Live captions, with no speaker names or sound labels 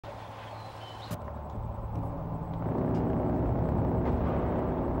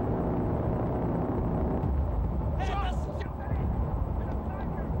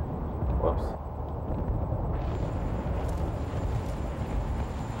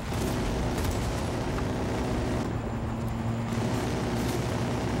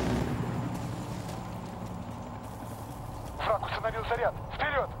установил заряд.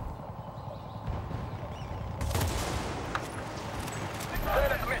 Вперед!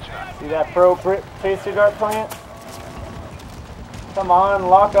 See that pro chaser dart plant? Come on,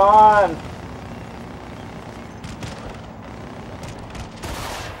 lock on!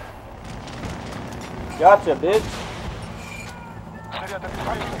 Gotcha, bitch!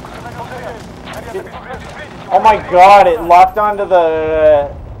 Oh my god, it locked onto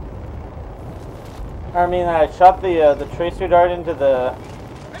the... I mean, I shot the tracer dart into the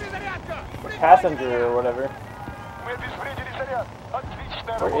passenger or whatever.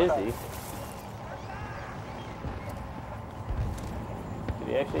 Where is he? Did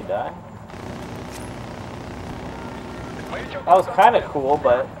he actually die? That was kind of cool,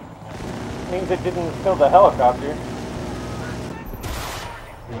 but it means it didn't kill the helicopter.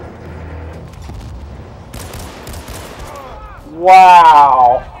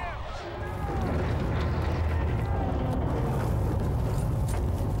 Wow!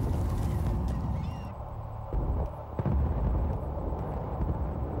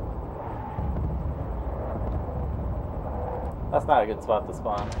 That's not a good spot to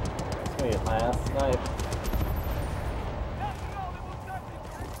spawn. It's gonna get my ass sniped.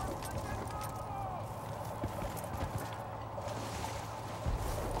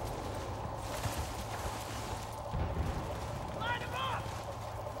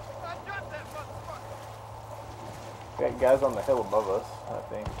 Got guys on the hill above us, I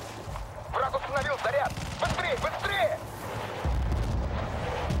think. Враг установил заряд! Быстрее, быстрее!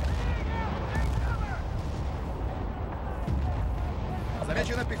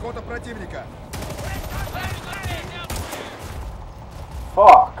 Замечена пехота противника.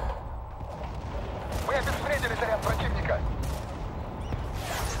 Fuck! Мы обезвредили заряд противника!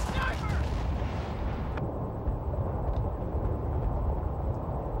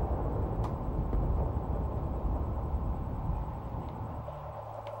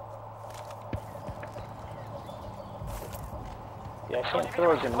 Yeah, I can't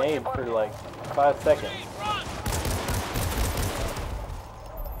throw a grenade for like 5 seconds.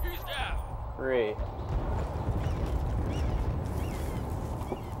 3.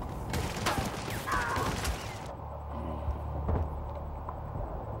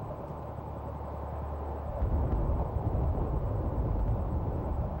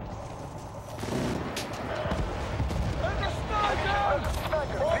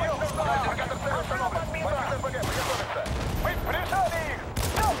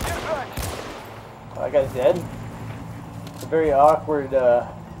 Oh, that guy's dead. It's a very awkward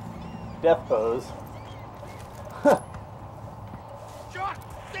death pose.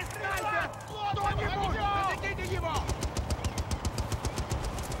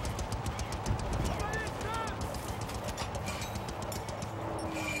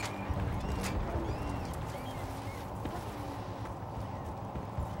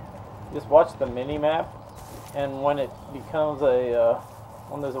 Just watch the mini map, and when it becomes a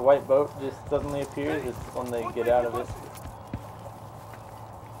when there's a white boat just suddenly appears, it's when they get out of it,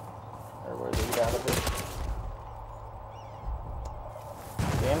 or where they get out of it.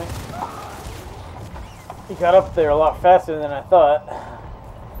 Damn it! He got up there a lot faster than I thought.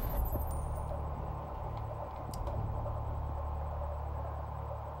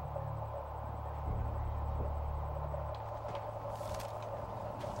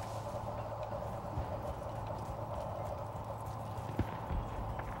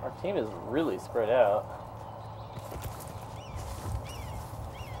 Our team is really spread out.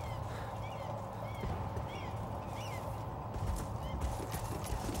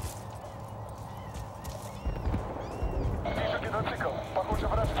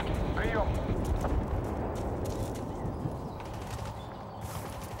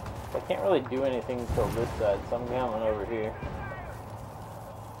 I can't really do anything until this side, so I'm coming over here.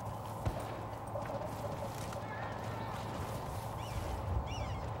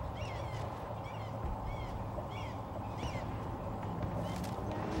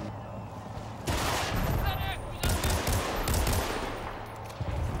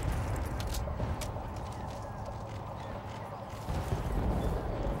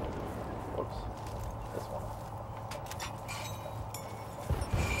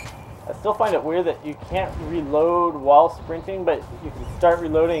 I still find it weird that you can't reload while sprinting, but you can start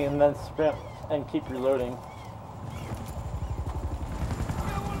reloading and then sprint and keep reloading.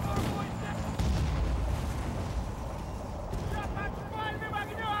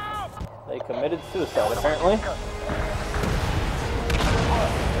 They committed suicide, apparently.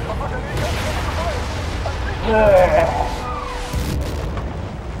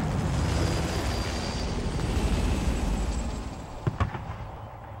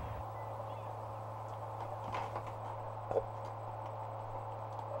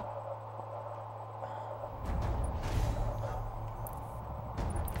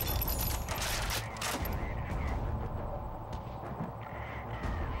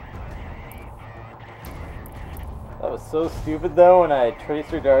 That was so stupid though when I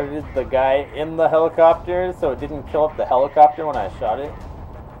tracer darted the guy in the helicopter so it didn't kill up the helicopter when I shot it.